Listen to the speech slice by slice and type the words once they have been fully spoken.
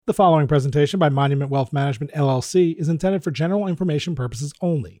The following presentation by Monument Wealth Management, LLC is intended for general information purposes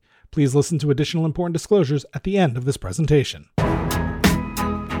only. Please listen to additional important disclosures at the end of this presentation.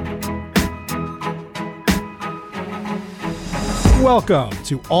 Welcome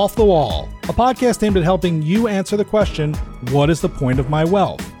to Off the Wall, a podcast aimed at helping you answer the question, what is the point of my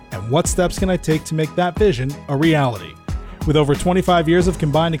wealth? And what steps can I take to make that vision a reality? With over 25 years of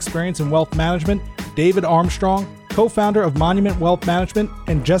combined experience in wealth management, David Armstrong, co-founder of Monument Wealth Management,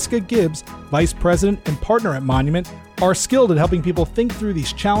 and Jessica Gibbs, vice president and partner at Monument, are skilled at helping people think through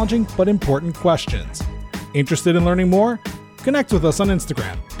these challenging but important questions. Interested in learning more? Connect with us on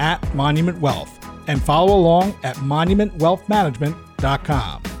Instagram at Monument Wealth and follow along at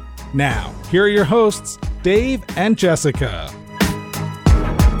monumentwealthmanagement.com. Now, here are your hosts, Dave and Jessica.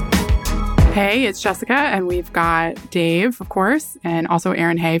 Hey, it's Jessica, and we've got Dave, of course, and also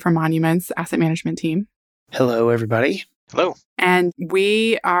Aaron Hay from Monument's asset management team. Hello, everybody. Hello. And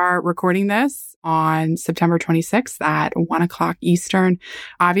we are recording this on September 26th at 1 o'clock Eastern.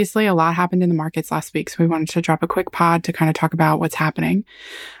 Obviously, a lot happened in the markets last week, so we wanted to drop a quick pod to kind of talk about what's happening.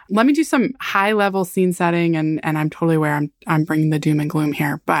 Let me do some high-level scene setting, and I'm totally aware I'm bringing the doom and gloom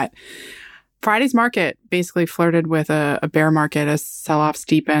here, but Friday's market basically flirted with a bear market as sell-offs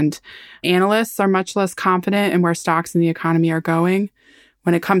deepened. Analysts are much less confident in where stocks and the economy are going.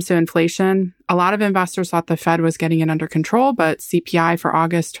 When it comes to inflation, a lot of investors thought the Fed was getting it under control, but CPI for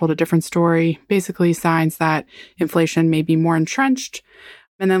August told a different story, basically signs that inflation may be more entrenched.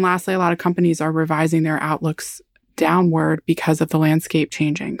 And then lastly, a lot of companies are revising their outlooks downward because of the landscape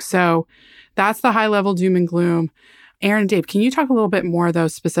changing. So that's the high-level doom and gloom. Aaron and Dave, can you talk a little bit more, though,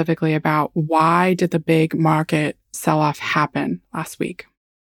 specifically about why did the big market sell-off happen last week?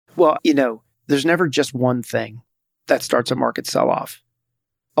 Well, there's never just one thing that starts a market sell-off.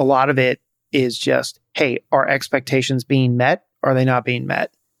 A lot of it is just, hey, are expectations being met? Are they not being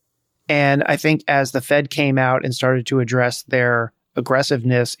met? And I think as the Fed came out and started to address their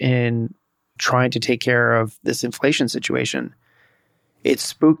aggressiveness in trying to take care of this inflation situation, it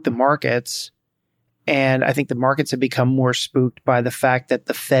spooked the markets. And I think the markets have become more spooked by the fact that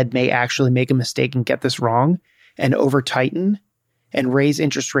the Fed may actually make a mistake and get this wrong and over-tighten and raise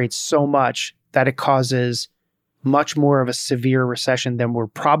interest rates so much that it causes much more of a severe recession than we're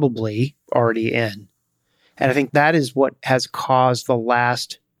probably already in. And I think that is what has caused the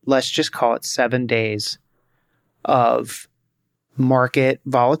last, let's just call it 7 days of market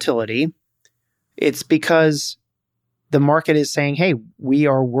volatility. It's because the market is saying, hey, we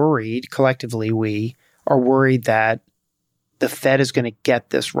are worried, collectively we are worried that the Fed is going to get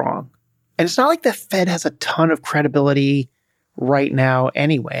this wrong. And it's not like the Fed has a ton of credibility right now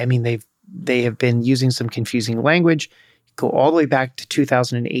anyway. I mean, they have been using some confusing language. Go all the way back to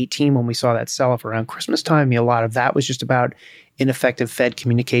 2018 when we saw that sell-off around Christmas time. I mean, a lot of that was just about ineffective Fed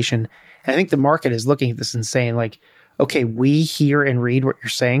communication. And I think the market is looking at this and saying, like, okay, we hear and read what you're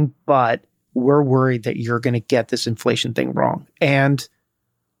saying, but we're worried that you're going to get this inflation thing wrong. And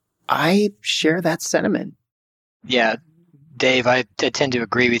I share that sentiment. Yeah, Dave, I tend to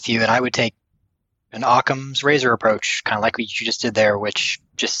agree with you, and I would take an Occam's razor approach, kind of like what you just did there, which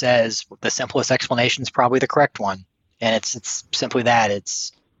just says the simplest explanation is probably the correct one. And it's simply that.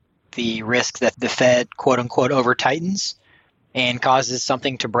 It's the risk that the Fed, quote unquote, over tightens and causes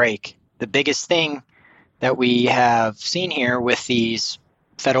something to break. The biggest thing that we have seen here with these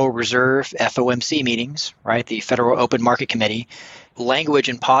Federal Reserve FOMC meetings, right, the Federal Open Market Committee, language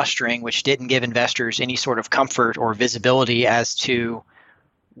and posturing, which didn't give investors any sort of comfort or visibility as to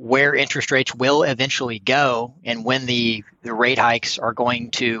where interest rates will eventually go and when the rate hikes are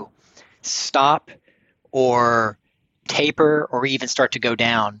going to stop or taper or even start to go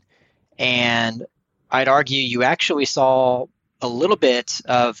down. And I'd argue you actually saw a little bit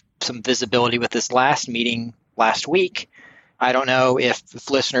of some visibility with this last meeting last week. I don't know if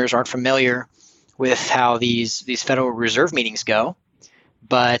listeners aren't familiar with how these Federal Reserve meetings go,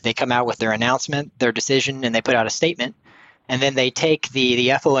 but they come out with their announcement, their decision, and they put out a statement. And then they take the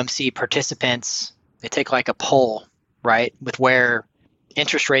FOMC participants, they take like a poll, right, with where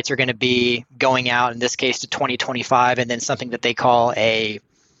interest rates are going to be going out, in this case to 2025, and then something that they call a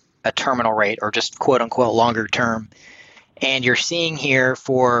terminal rate, or just quote unquote longer term. And you're seeing here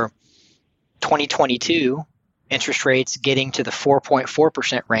for 2022, interest rates getting to the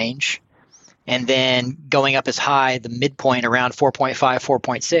 4.4% range, and then going up as high, the midpoint around 4.5,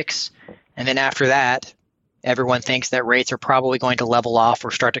 4.6. And then after that, everyone thinks that rates are probably going to level off or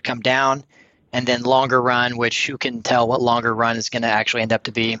start to come down. And then longer run, which who can tell what longer run is going to actually end up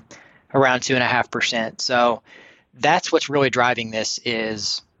to be, around 2.5%. So that's what's really driving this,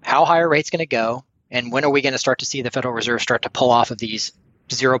 is how high are rates going to go, and when are we going to start to see the Federal Reserve start to pull off of these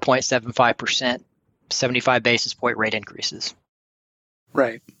 0.75%, 75 basis point rate increases.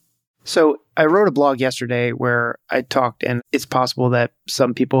 Right. So I wrote a blog yesterday where I talked, and it's possible that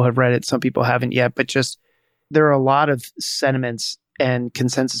some people have read it, some people haven't yet, but just there are a lot of sentiments and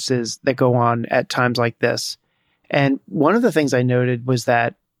consensuses that go on at times like this. And one of the things I noted was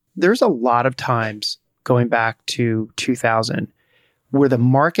that there's a lot of times going back to 2000 where the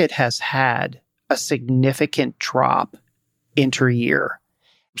market has had a significant drop inter-year.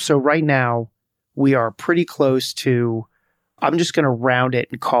 So right now, we are pretty close to, I'm just going to round it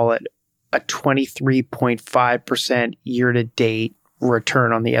and call it a 23.5% year-to-date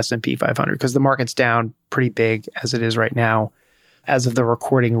return on the S&P 500 because the market's down pretty big as it is right now. As of the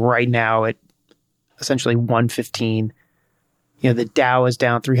recording right now at essentially 115, the Dow is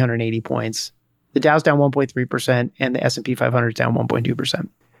down 380 points. The Dow's down 1.3% and the S&P 500 is down 1.2%.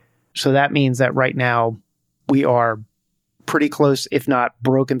 So that means that right now we are pretty close, if not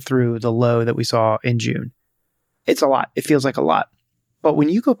broken through the low that we saw in June. It's a lot. It feels like a lot. But when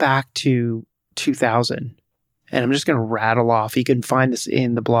you go back to 2000, and I'm just going to rattle off, you can find this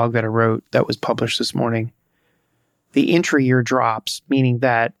in the blog that I wrote that was published this morning. The intra-year drops, meaning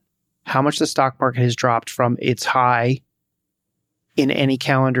that how much the stock market has dropped from its high in any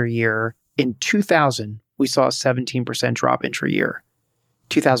calendar year. In 2000, we saw a 17% drop intra-year.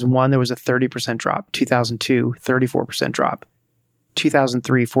 2001, there was a 30% drop. 2002, 34% drop.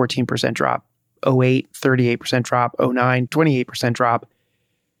 2003, 14% drop. 08, 38% drop. 09, 28% drop.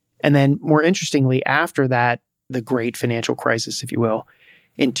 And then more interestingly, after that, the great financial crisis, if you will,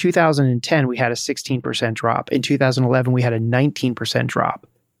 in 2010, we had a 16% drop. In 2011, we had a 19% drop.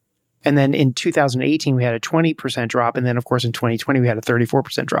 And then in 2018, we had a 20% drop. And then, of course, in 2020, we had a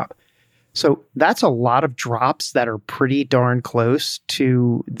 34% drop. So that's a lot of drops that are pretty darn close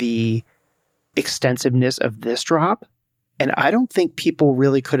to the extensiveness of this drop. And I don't think people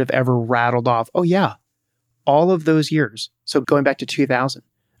really could have ever rattled off, oh yeah, all of those years. So going back to 2000,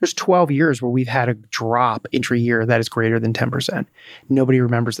 there's 12 years where we've had a drop intra-year that is greater than 10%. Nobody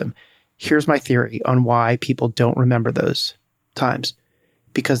remembers them. Here's my theory on why people don't remember those times.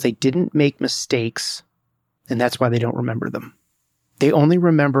 Because they didn't make mistakes, and that's why they don't remember them. They only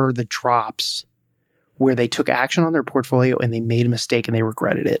remember the drops where they took action on their portfolio and they made a mistake and they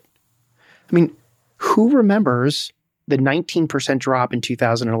regretted it. I mean, who remembers the 19% drop in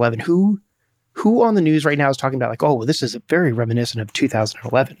 2011? Who on the news right now is talking about like, oh, well, this is very reminiscent of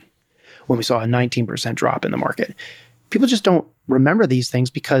 2011 when we saw a 19% drop in the market? People just don't remember these things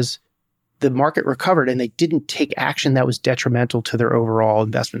because the market recovered and they didn't take action that was detrimental to their overall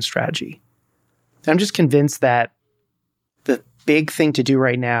investment strategy. I'm just convinced that the big thing to do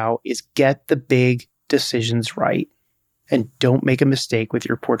right now is get the big decisions right and don't make a mistake with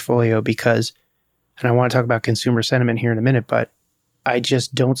your portfolio because, and I want to talk about consumer sentiment here in a minute, but I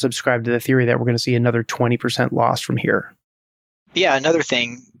just don't subscribe to the theory that we're going to see another 20% loss from here. Yeah, another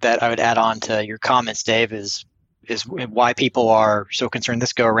thing that I would add on to your comments, Dave, is why people are so concerned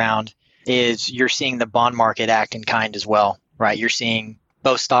this go around is you're seeing the bond market act in kind as well, right? You're seeing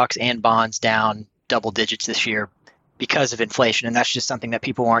both stocks and bonds down double digits this year because of inflation. And that's just something that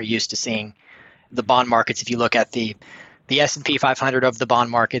people aren't used to seeing. The bond markets, if you look at the S&P 500 of the bond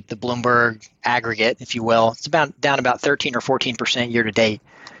market, the Bloomberg aggregate, if you will, it's down about 13 or 14% year to date.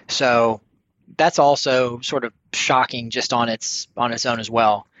 So that's also sort of shocking just on its own as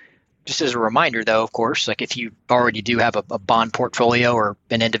well. Just as a reminder, though, of course, like if you already do have a bond portfolio or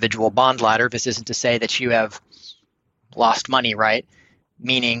an individual bond ladder, this isn't to say that you have lost money, right?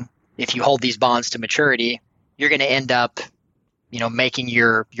 Meaning, if you hold these bonds to maturity, you're going to end up, making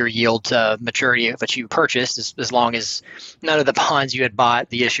your yield to maturity that you purchased as long as none of the bonds you had bought,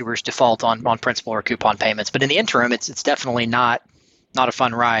 the issuers default on principal or coupon payments. But in the interim, it's definitely not a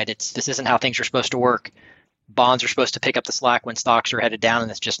fun ride. This isn't how things are supposed to work. Bonds are supposed to pick up the slack when stocks are headed down, and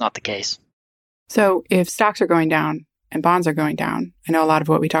that's just not the case. So if stocks are going down and bonds are going down, I know a lot of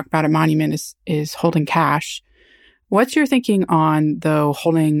what we talk about at Monument is holding cash. What's your thinking on, though,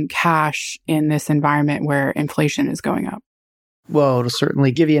 holding cash in this environment where inflation is going up? Well, it'll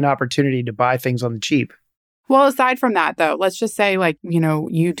certainly give you an opportunity to buy things on the cheap. Well, aside from that, though, let's just say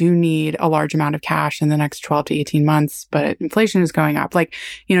you do need a large amount of cash in the next 12 to 18 months, but inflation is going up. Do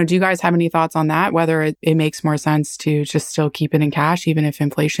you guys have any thoughts on that? Whether it makes more sense to just still keep it in cash, even if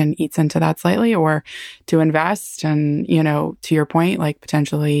inflation eats into that slightly, or to invest and, to your point,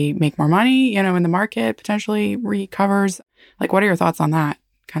 potentially make more money, in the market, potentially recovers. What are your thoughts on that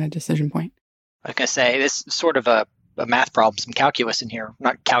kind of decision point? Like I say, this is sort of a math problem, some calculus in here,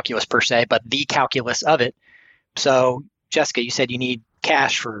 not calculus per se, but the calculus of it. So, Jessica, you said you need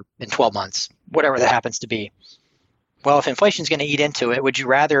cash in 12 months, whatever that happens to be. Well, if inflation is going to eat into it, would you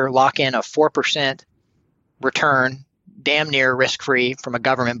rather lock in a 4% return, damn near risk-free from a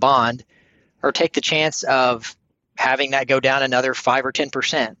government bond, or take the chance of having that go down another 5 or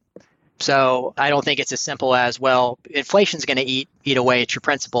 10%? So I don't think it's as simple as, well, inflation's going to eat away at your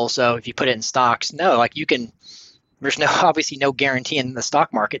principal. So if you put it in stocks, no, like there's obviously no guarantee in the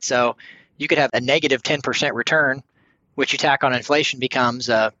stock market. So you could have a negative 10% return, which you tack on inflation becomes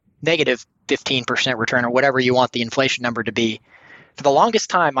a negative 15% return, or whatever you want the inflation number to be. For the longest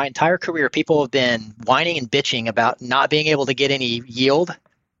time, my entire career, people have been whining and bitching about not being able to get any yield,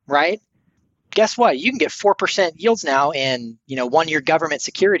 right? Guess what? You can get 4% yields now in, 1-year government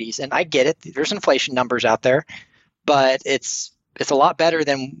securities. And I get it. There's inflation numbers out there, but it's a lot better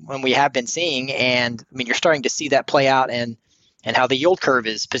than when we have been seeing. And I mean, you're starting to see that play out and how the yield curve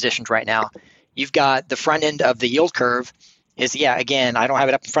is positioned right now. You've got the front end of the yield curve is, again, I don't have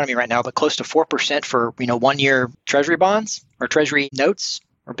it up in front of me right now, but close to 4% for, 1-year treasury bonds or treasury notes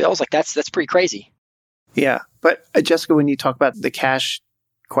or bills. Like that's pretty crazy. Yeah. But Jessica, when you talk about the cash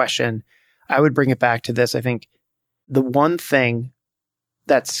question, I would bring it back to this. I think the one thing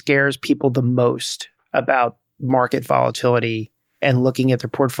that scares people the most about market volatility and looking at their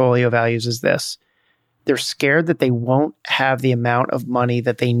portfolio values is this. They're scared that they won't have the amount of money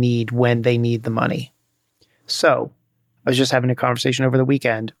that they need when they need the money. So I was just having a conversation over the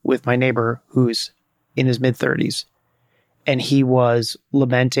weekend with my neighbor who's in his mid-30s, and he was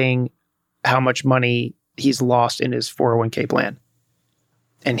lamenting how much money he's lost in his 401k plan.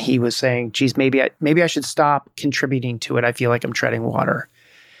 And he was saying, geez, maybe I should stop contributing to it. I feel like I'm treading water.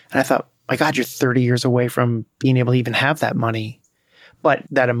 And I thought, my God, you're 30 years away from being able to even have that money. But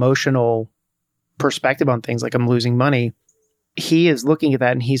that emotional perspective on things like I'm losing money, he is looking at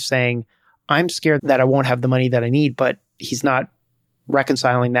that and he's saying, I'm scared that I won't have the money that I need, but he's not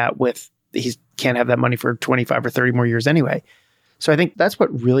reconciling that with he can't have that money for 25 or 30 more years anyway. So I think that's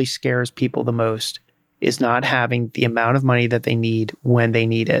what really scares people the most, is not having the amount of money that they need when they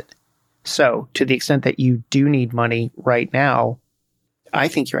need it. So to the extent that you do need money right now, I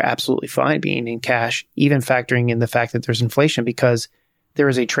think you're absolutely fine being in cash, even factoring in the fact that there's inflation, because there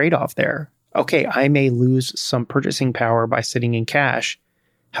is a trade-off there. Okay, I may lose some purchasing power by sitting in cash.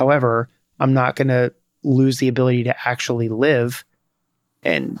 However, I'm not going to lose the ability to actually live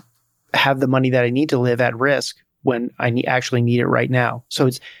and have the money that I need to live at risk when I actually need it right now. So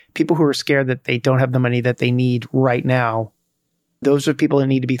it's people who are scared that they don't have the money that they need right now. Those are people that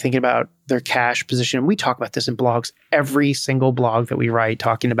need to be thinking about their cash position. And we talk about this in blogs, every single blog that we write,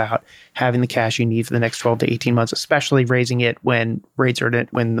 talking about having the cash you need for the next 12 to 18 months, especially raising it when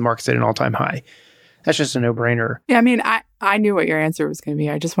when the market's at an all-time high. That's just a no-brainer. Yeah, I mean, I knew what your answer was going to be.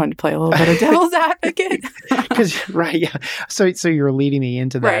 I just wanted to play a little bit of devil's advocate. Right, yeah. So you're leading me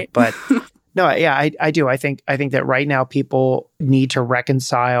into that. Right. But no, yeah, I do. I think that right now people need to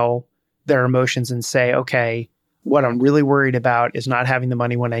reconcile their emotions and say, okay, what I'm really worried about is not having the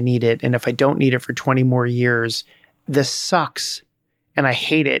money when I need it. And if I don't need it for 20 more years, this sucks and I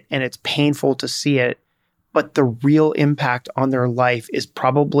hate it and it's painful to see it. But the real impact on their life is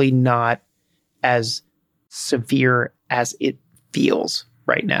probably not as severe as it feels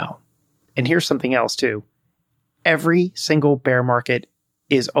right now. And here's something else too. Every single bear market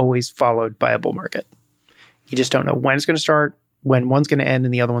is always followed by a bull market. You just don't know when it's going to start, when one's going to end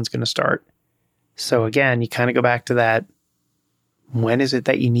and the other one's going to start. So again, you kind of go back to that. When is it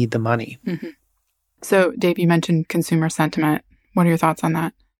that you need the money? Mm-hmm. So Dave, you mentioned consumer sentiment. What are your thoughts on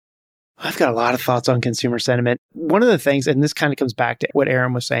that? I've got a lot of thoughts on consumer sentiment. One of the things, and this kind of comes back to what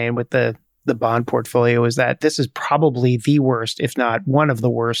Aaron was saying with the bond portfolio, is that this is probably the worst, if not one of the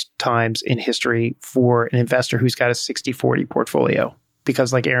worst times in history for an investor who's got a 60-40 portfolio.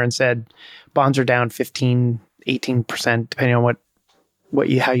 Because like Aaron said, bonds are down 15, 18%, depending on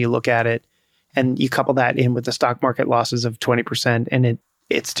how you look at it. And you couple that in with the stock market losses of 20%, and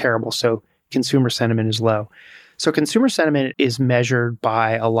it's terrible. So consumer sentiment is low. So consumer sentiment is measured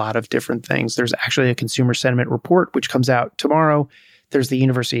by a lot of different things. There's actually a consumer sentiment report, which comes out tomorrow. There's the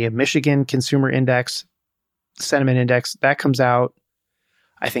University of Michigan Consumer Index, Sentiment Index. That comes out,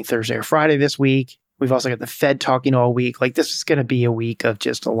 I think, Thursday or Friday this week. We've also got the Fed talking all week. Like, this is going to be a week of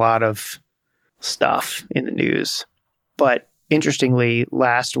just a lot of stuff in the news. But interestingly,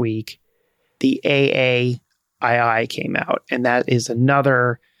 last week, the AAII came out, and that is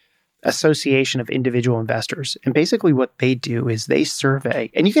another association of individual investors. And basically what they do is they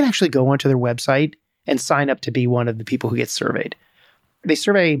survey, and you can actually go onto their website and sign up to be one of the people who gets surveyed. They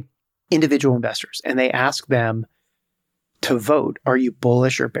survey individual investors, and they ask them to vote. Are you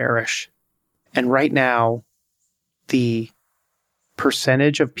bullish or bearish? And right now, the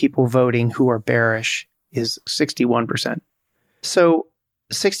percentage of people voting who are bearish is 61%. So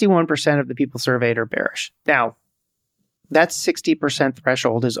 61% of the people surveyed are bearish. Now, that 60%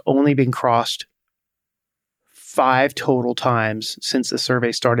 threshold has only been crossed 5 total times since the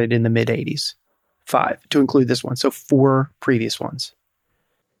survey started in the mid-'80s. 5, to include this one. So 4 previous ones.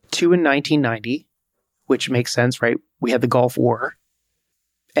 2 in 1990, which makes sense, right? We had the Gulf War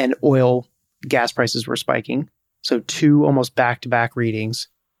and gas prices were spiking. So 2 almost back-to-back readings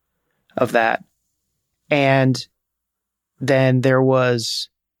of that. And then there was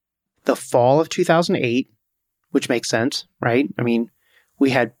the fall of 2008, which makes sense, right? I mean, we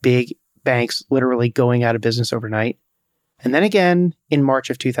had big banks literally going out of business overnight. And then again in March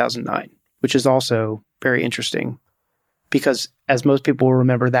of 2009, which is also very interesting because, as most people will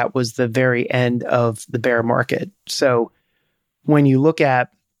remember, that was the very end of the bear market. So when you look at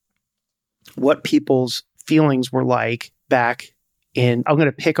what people's feelings were like back in, I'm going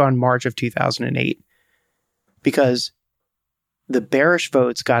to pick on March of 2008, because the bearish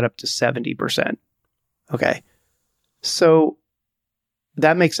votes got up to 70%. Okay. So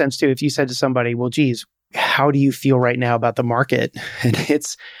that makes sense too. If you said to somebody, well, geez, how do you feel right now about the market? And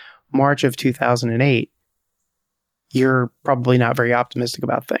it's March of 2008, you're probably not very optimistic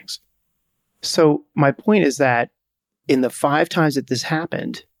about things. So my point is that in the 5 times that this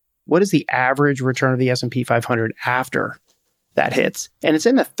happened, what is the average return of the S&P 500 after that hits? And it's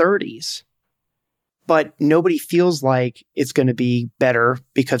in the 30s. But nobody feels like it's going to be better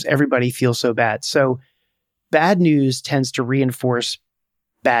because everybody feels so bad. So bad news tends to reinforce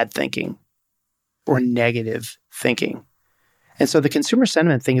bad thinking or negative thinking. And so the consumer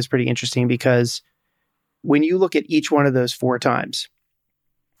sentiment thing is pretty interesting because when you look at each one of those 4 times,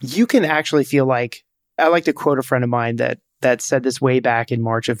 you can actually feel like, I like to quote a friend of mine that said this way back in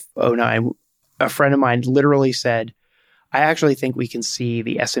March of 2009. A friend of mine literally said, I actually think we can see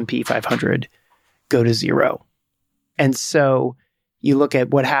the S&P 500 go to 0. And so you look at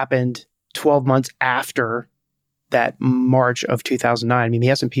what happened 12 months after that March of 2009. I mean, the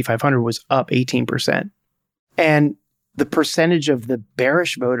S&P 500 was up 18%. And the percentage of the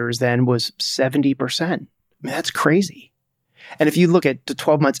bearish voters then was 70%. I mean, that's crazy. And if you look at the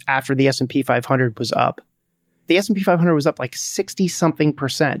 12 months after the S&P 500 was up, the S&P 500 was up like 60-something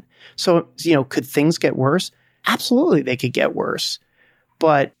percent. So, could things get worse? Absolutely, they could get worse.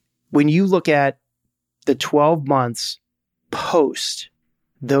 But when you look at the 12 months post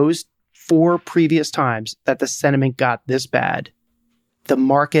those 4 previous times that the sentiment got this bad, the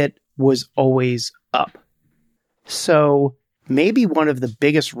market was always up. So maybe one of the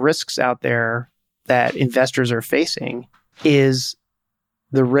biggest risks out there that investors are facing is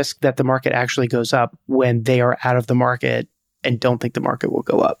the risk that the market actually goes up when they are out of the market and don't think the market will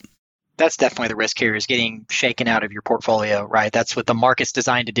go up. That's definitely the risk here, is getting shaken out of your portfolio, right? That's what the market's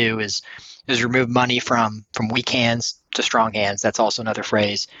designed to do, is remove money from weak hands to strong hands. That's also another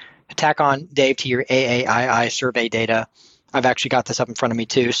phrase. Tack on, Dave, to your AAII survey data. I've actually got this up in front of me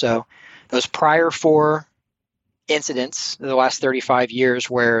too. So those prior 4 incidents in the last 35 years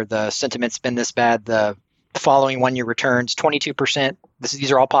where the sentiment's been this bad, the following 1-year returns, 22%.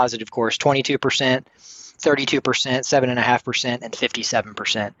 These are all positive, of course, 22%, 32%, 7.5%, and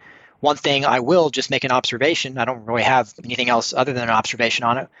 57%. One thing I will just make an observation. I don't really have anything else other than an observation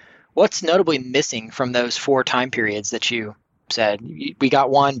on it. What's notably missing from those 4 time periods that you said? We got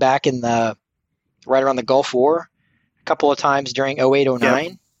one back in right around the Gulf War, a couple of times during 08, 09.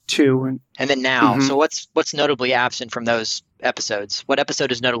 Yep. 2. And then now. Mm-hmm. So what's notably absent from those episodes? What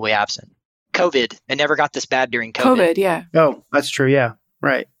episode is notably absent? COVID. It never got this bad during COVID. Yeah. Oh, that's true. Yeah.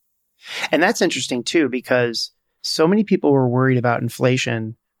 Right. And that's interesting too, because so many people were worried about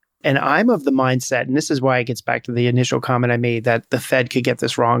inflation. And I'm of the mindset, and this is why it gets back to the initial comment I made that the Fed could get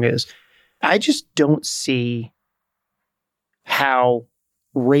this wrong, is I just don't see how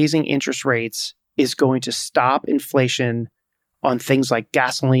raising interest rates is going to stop inflation on things like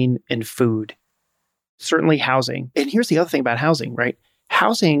gasoline and food. Certainly housing. And here's the other thing about housing, right?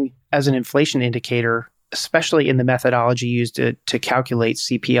 Housing as an inflation indicator, especially in the methodology used to calculate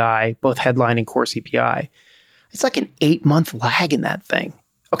CPI, both headline and core CPI, it's like an 8-month lag in that thing.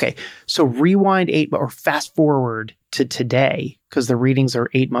 Okay, so rewind 8 or fast forward to today, because the readings are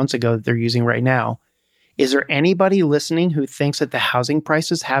 8 months ago that they're using right now. Is there anybody listening who thinks that the housing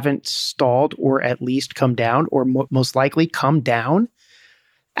prices haven't stalled or at least come down, or most likely come down?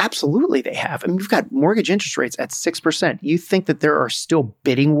 Absolutely they have. I mean, we've got mortgage interest rates at 6%. You think that there are still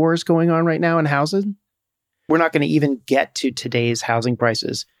bidding wars going on right now in housing? We're not going to even get to today's housing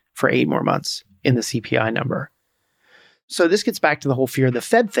prices for 8 more months in the CPI number. So this gets back to the whole fear of the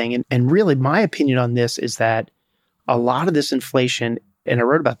Fed thing. And really, my opinion on this is that a lot of this inflation, and I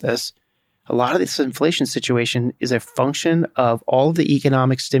wrote about this, A lot of this inflation situation is a function of all of the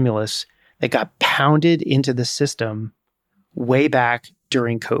economic stimulus that got pounded into the system way back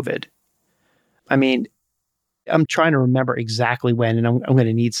during COVID. I mean, I'm trying to remember exactly when, and I'm going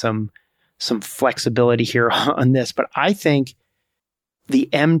to need some flexibility here on this, but I think the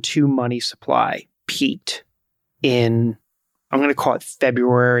M2 money supply peaked in, I'm going to call it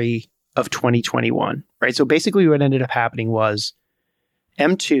February of 2021, right? So basically what ended up happening was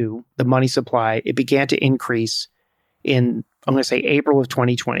M2, the money supply, it began to increase in, I'm going to say April of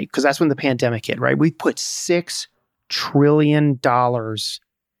 2020, because that's when the pandemic hit, right? We put $6 trillion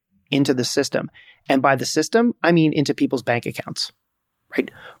into the system. And by the system, I mean into people's bank accounts,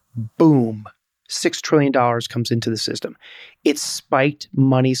 right? Boom. $6 trillion comes into the system. It spiked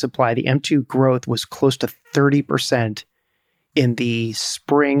money supply. The M2 growth was close to 30% in the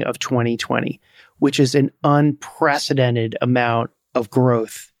spring of 2020, which is an unprecedented amount of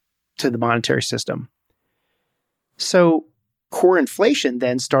growth to the monetary system. So core inflation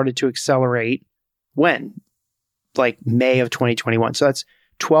then started to accelerate when? Like May of 2021. So that's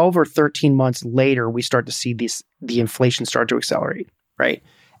 12 or 13 months later, we start to see the inflation start to accelerate, right?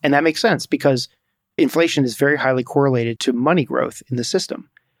 And that makes sense because inflation is very highly correlated to money growth in the system.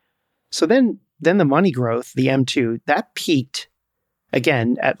 So then the money growth, the M2, that peaked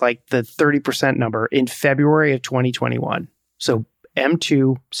again at like the 30% number in February of 2021. So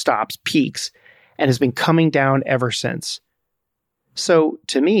M2 stops, peaks, and has been coming down ever since. So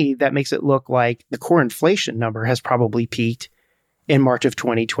to me, that makes it look like the core inflation number has probably peaked in March of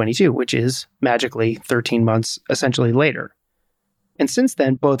 2022, which is magically 13 months essentially later. And since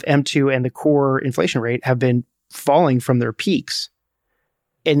then, both M2 and the core inflation rate have been falling from their peaks.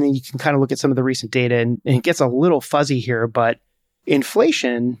 And then you can kind of look at some of the recent data, and it gets a little fuzzy here, but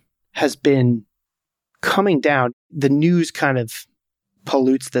inflation has been coming down. The news kind of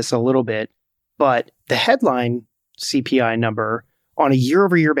pollutes this a little bit, but the headline CPI number on a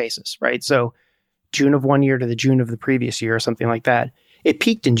year-over-year basis, right? So June of one year to the June of the previous year or something like that. It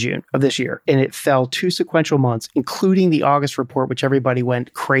peaked in June of this year, and it fell 2 sequential months, including the August report, which everybody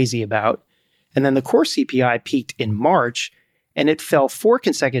went crazy about. And then the core CPI peaked in March, and it fell 4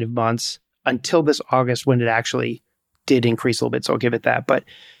 consecutive months until this August when it actually did increase a little bit. So I'll give it that. But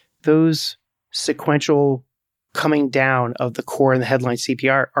those sequential coming down of the core and the headline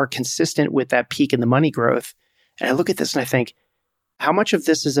CPI are consistent with that peak in the money growth. And I look at this and I think, how much of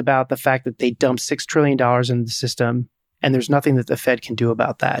this is about the fact that they dumped $6 trillion into the system and there's nothing that the Fed can do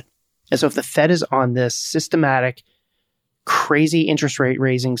about that? And so if the Fed is on this systematic, crazy interest rate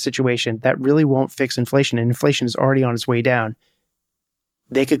raising situation that really won't fix inflation, and inflation is already on its way down,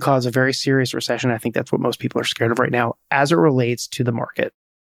 they could cause a very serious recession. I think that's what most people are scared of right now as it relates to the market.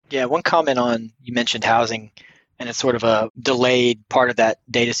 Yeah, one comment on, you mentioned housing, and it's sort of a delayed part of that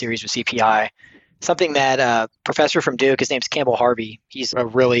data series with CPI. Something that a professor from Duke, his name's Campbell Harvey. He's a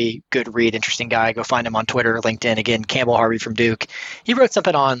really good read, interesting guy. Go find him on Twitter, LinkedIn. Again, Campbell Harvey from Duke. He wrote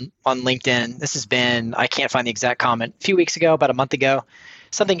something on LinkedIn. This has been, I can't find the exact comment, a few weeks ago, about a month ago.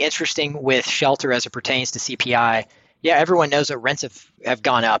 Something interesting with shelter as it pertains to CPI. Yeah, everyone knows that rents have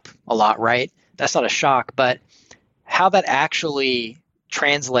gone up a lot, right? That's not a shock, but how that actually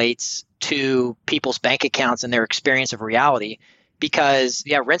translates to people's bank accounts and their experience of reality. Because,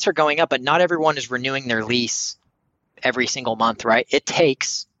 yeah, rents are going up, but not everyone is renewing their lease every single month, right? It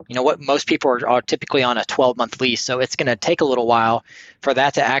takes, what most people are typically on a 12-month lease. So it's going to take a little while for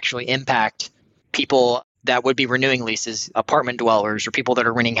that to actually impact people that would be renewing leases, apartment dwellers or people that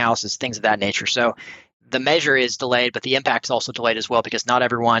are renting houses, things of that nature. So the measure is delayed, but the impact is also delayed as well because not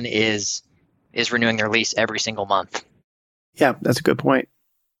everyone is renewing their lease every single month. Yeah, that's a good point.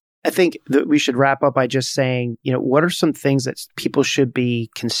 I think that we should wrap up by just saying, what are some things that people should be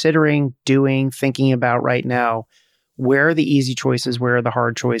considering, doing, thinking about right now? Where are the easy choices? Where are the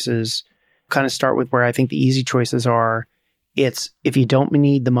hard choices? Kind of start with where I think the easy choices are. It's if you don't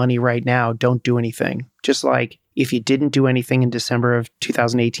need the money right now, don't do anything. Just like if you didn't do anything in December of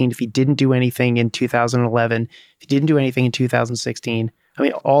 2018, if you didn't do anything in 2011, if you didn't do anything in 2016, I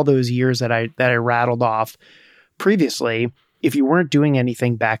mean, all those years that I rattled off previously, if you weren't doing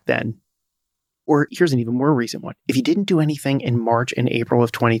anything back then, or here's an even more recent one, if you didn't do anything in March and April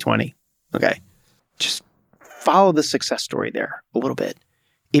of 2020, okay, just follow the success story there a little bit.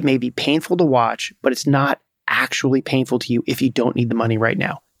 It may be painful to watch, but it's not actually painful to you if you don't need the money right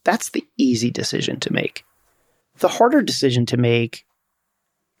now. That's the easy decision to make. The harder decision to make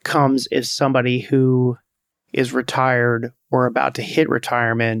comes if somebody who is retired or about to hit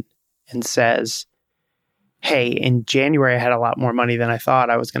retirement and says, hey, in January, I had a lot more money than I thought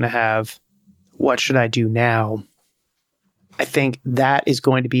I was going to have. What should I do now? I think that is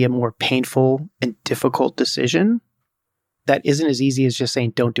going to be a more painful and difficult decision that isn't as easy as just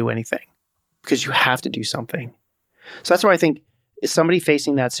saying don't do anything, because you have to do something. So that's why I think somebody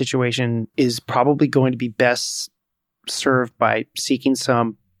facing that situation is probably going to be best served by seeking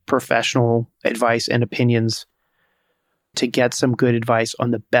some professional advice and opinions to get some good advice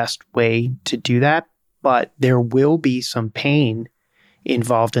on the best way to do that. But there will be some pain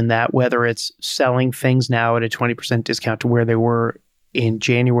involved in that, whether it's selling things now at a 20% discount to where they were in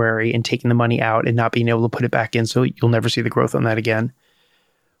January and taking the money out and not being able to put it back in so you'll never see the growth on that again,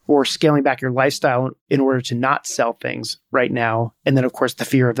 or scaling back your lifestyle in order to not sell things right now. And then, of course, the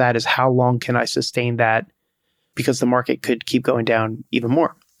fear of that is how long can I sustain that, because the market could keep going down even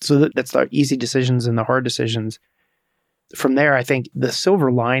more. So that's the easy decisions and the hard decisions. From there, I think the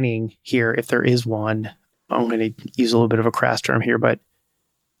silver lining here, if there is one, I'm going to use a little bit of a crass term here, but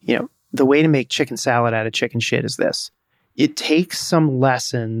the way to make chicken salad out of chicken shit is this. It takes some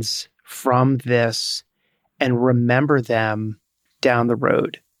lessons from this and remember them down the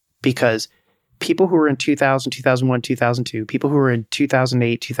road, because people who were in 2000, 2001, 2002, people who were in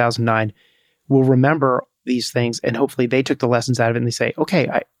 2008, 2009 will remember these things, and hopefully they took the lessons out of it and they say,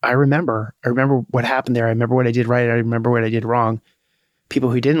 okay, I remember what happened there. I remember what I did right. I remember what I did wrong. People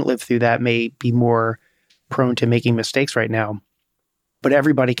who didn't live through that may be more prone to making mistakes right now, but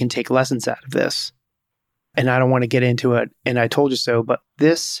everybody can take lessons out of this. And I don't want to get into it, and I told you so, but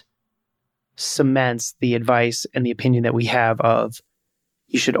this cements the advice and the opinion that we have of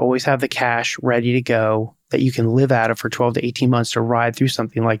you should always have the cash ready to go that you can live out of for 12 to 18 months to ride through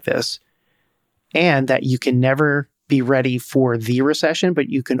something like this. And that you can never be ready for the recession, but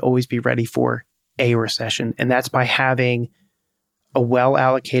you can always be ready for a recession. And that's by having a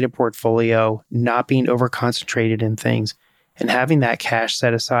well-allocated portfolio, not being over-concentrated in things, and having that cash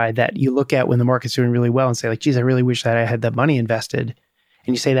set aside that you look at when the market's doing really well and say, like, geez, I really wish that I had that money invested.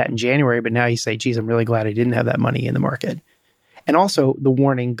 And you say that in January, but now you say, geez, I'm really glad I didn't have that money in the market. And also, the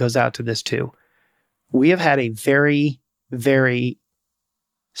warning goes out to this too. We have had a very, very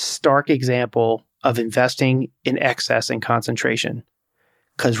stark example of investing in excess and concentration.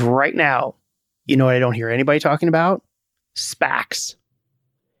 Because right now, you know what I don't hear anybody talking about? SPACs,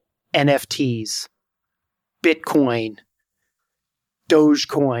 NFTs, Bitcoin,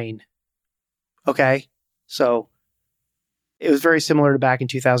 Dogecoin. Okay? So it was very similar to back in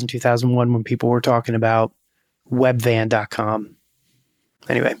 2000, 2001 when people were talking about webvan.com.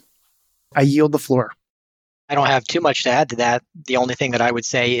 Anyway, I yield the floor. I don't have too much to add to that. The only thing that I would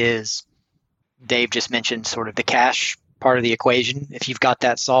say is Dave just mentioned sort of the cash part of the equation. If you've got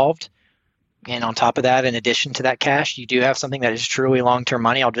that solved, and on top of that, in addition to that cash, you do have something that is truly long-term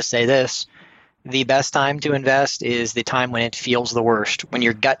money. I'll just say this. The best time to invest is the time when it feels the worst. When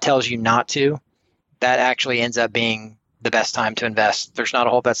your gut tells you not to, that actually ends up being the best time to invest. There's not a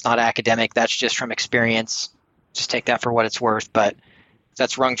whole, that's not academic. That's just from experience. Just take that for what it's worth. But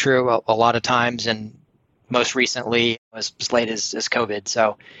that's rung true a lot of times, and most recently as late as COVID.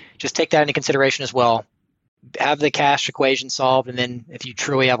 So just take that into consideration as well. Have the cash equation solved, and then if you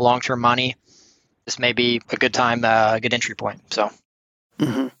truly have long-term money, this may be a good time, a good entry point. So,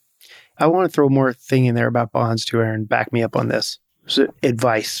 I want to throw more thing in there about bonds too, Aaron. Back me up on this. So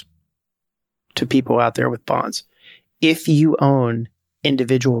advice to people out there with bonds. If you own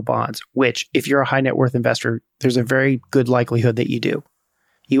individual bonds, which if you're a high net worth investor, there's a very good likelihood that you do.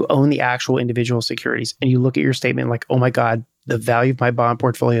 You own the actual individual securities, and you look at your statement like, oh my God, the value of my bond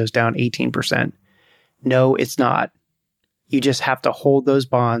portfolio is down 18%. No, it's not. You just have to hold those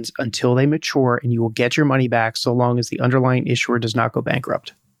bonds until they mature, and you will get your money back so long as the underlying issuer does not go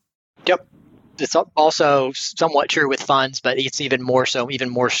bankrupt. Yep. It's also somewhat true with funds, but it's even more so, even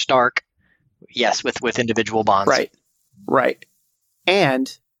more stark, yes, with individual bonds. Right.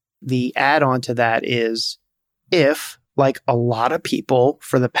 And the add-on to that is if, like a lot of people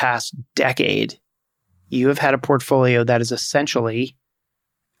for the past decade, you have had a portfolio that is essentially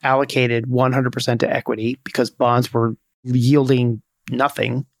allocated 100% to equity because bonds were yielding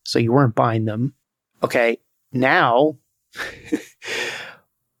nothing, so you weren't buying them. Okay, now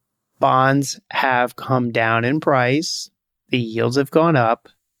bonds have come down in price, the yields have gone up,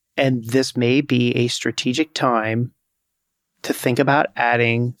 and this may be a strategic time to think about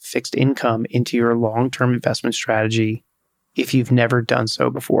adding fixed income into your long-term investment strategy if you've never done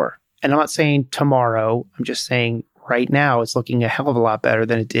so before. And I'm not saying tomorrow, I'm just saying right now it's looking a hell of a lot better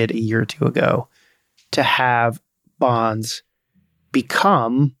than it did a year or two ago to have bonds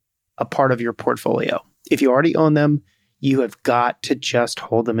become a part of your portfolio. If you already own them, you have got to just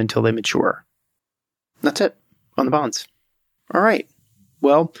hold them until they mature. That's it on the bonds. All right.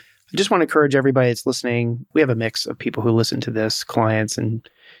 Well, I just want to encourage everybody that's listening. We have a mix of people who listen to this, clients and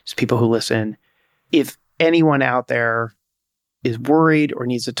just people who listen. If anyone out there is worried or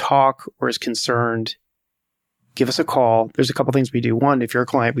needs to talk or is concerned, give us a call. There's a couple things we do. One, if you're a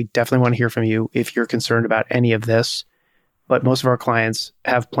client, we definitely want to hear from you if you're concerned about any of this. But most of our clients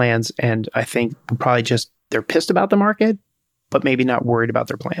have plans, and I think probably just they're pissed about the market, but maybe not worried about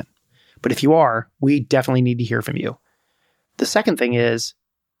their plan. But if you are, we definitely need to hear from you. The second thing is,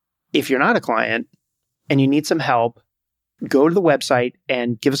 if you're not a client and you need some help, go to the website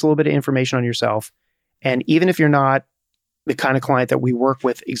and give us a little bit of information on yourself. And even if you're not the kind of client that we work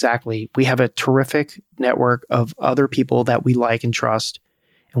with exactly, we have a terrific network of other people that we like and trust,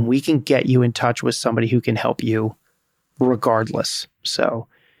 and we can get you in touch with somebody who can help you regardless. So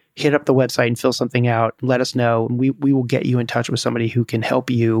hit up the website and fill something out. Let us know. And we will get you in touch with somebody who can help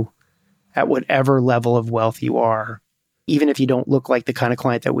you at whatever level of wealth you are, even if you don't look like the kind of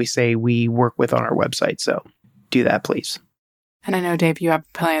client that we say we work with on our website. So do that, please. And I know, Dave, you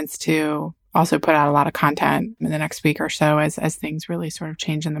have plans to also put out a lot of content in the next week or so as things really sort of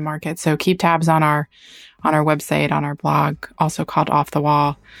change in the market. So keep tabs on our website, on our blog, also called Off the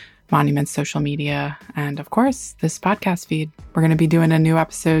Wall, Monument's social media, and of course, this podcast feed. We're going to be doing a new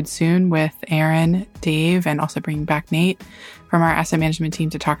episode soon with Aaron, Dave, and also bringing back Nate from our asset management team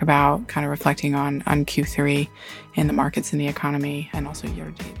to talk about kind of reflecting on Q3 in the markets and the economy and also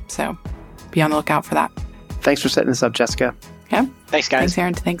year to date. So be on the lookout for that. Thanks for setting this up, Jessica. Yeah. Thanks, guys. Thanks,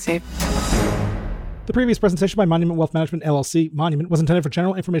 Aaron. Thanks, Dave. The previous presentation by Monument Wealth Management, LLC, Monument, was intended for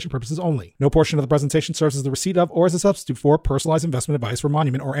general information purposes only. No portion of the presentation serves as the receipt of or as a substitute for personalized investment advice for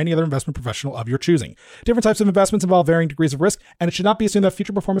Monument or any other investment professional of your choosing. Different types of investments involve varying degrees of risk, and it should not be assumed that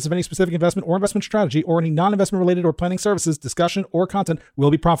future performance of any specific investment or investment strategy or any non-investment related or planning services, discussion, or content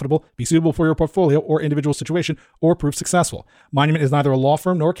will be profitable, be suitable for your portfolio or individual situation, or prove successful. Monument is neither a law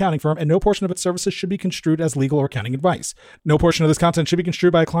firm nor accounting firm, and no portion of its services should be construed as legal or accounting advice. No portion of this content should be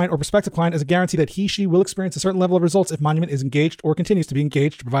construed by a client or prospective client as a guarantee that he/she will experience a certain level of results if Monument is engaged or continues to be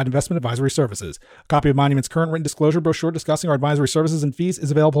engaged to provide investment advisory services. A copy of Monument's current written disclosure brochure discussing our advisory services and fees is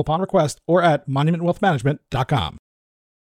available upon request or at monumentwealthmanagement.com.